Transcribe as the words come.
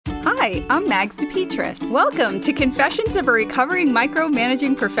Hi, I'm Mags DePetris. Welcome to Confessions of a Recovering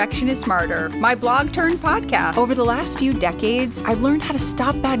Micromanaging Perfectionist Martyr, my blog turned podcast. Over the last few decades, I've learned how to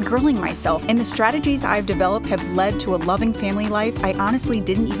stop bad girling myself, and the strategies I've developed have led to a loving family life I honestly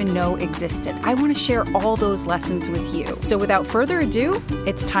didn't even know existed. I want to share all those lessons with you. So without further ado,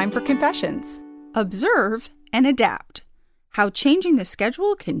 it's time for Confessions. Observe and adapt. How changing the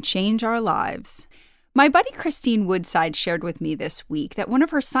schedule can change our lives. My buddy Christine Woodside shared with me this week that one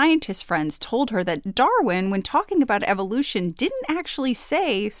of her scientist friends told her that Darwin, when talking about evolution, didn't actually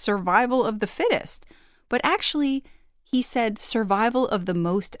say survival of the fittest, but actually he said survival of the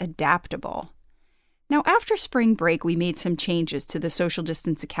most adaptable. Now, after spring break, we made some changes to the Social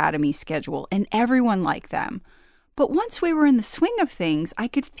Distance Academy schedule, and everyone liked them. But once we were in the swing of things, I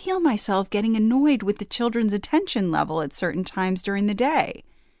could feel myself getting annoyed with the children's attention level at certain times during the day.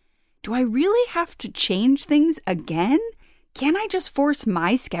 Do I really have to change things again? Can't I just force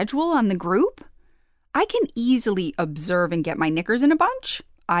my schedule on the group? I can easily observe and get my knickers in a bunch.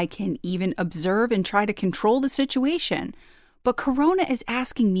 I can even observe and try to control the situation. But Corona is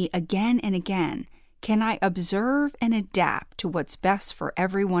asking me again and again, can I observe and adapt to what's best for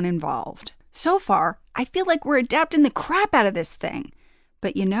everyone involved? So far, I feel like we're adapting the crap out of this thing.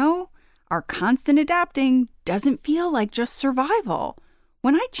 But you know, our constant adapting doesn't feel like just survival.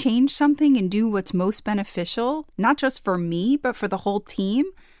 When I change something and do what's most beneficial, not just for me, but for the whole team,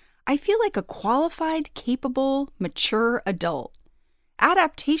 I feel like a qualified, capable, mature adult.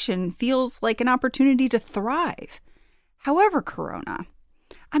 Adaptation feels like an opportunity to thrive. However, Corona,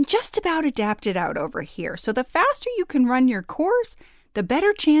 I'm just about adapted out over here, so the faster you can run your course, the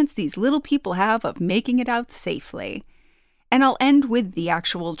better chance these little people have of making it out safely. And I'll end with the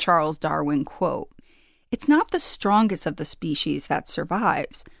actual Charles Darwin quote. It's not the strongest of the species that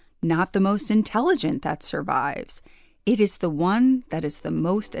survives, not the most intelligent that survives. It is the one that is the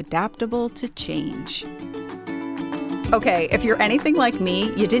most adaptable to change. Okay, if you're anything like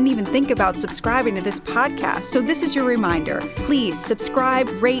me, you didn't even think about subscribing to this podcast, so this is your reminder. Please subscribe,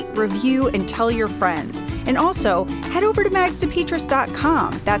 rate, review, and tell your friends. And also, head over to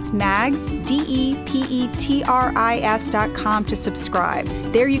magsdepetris.com. That's Mags, DEPETRIS.com to subscribe.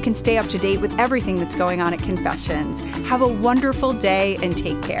 There you can stay up to date with everything that's going on at Confessions. Have a wonderful day and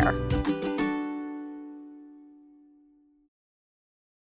take care.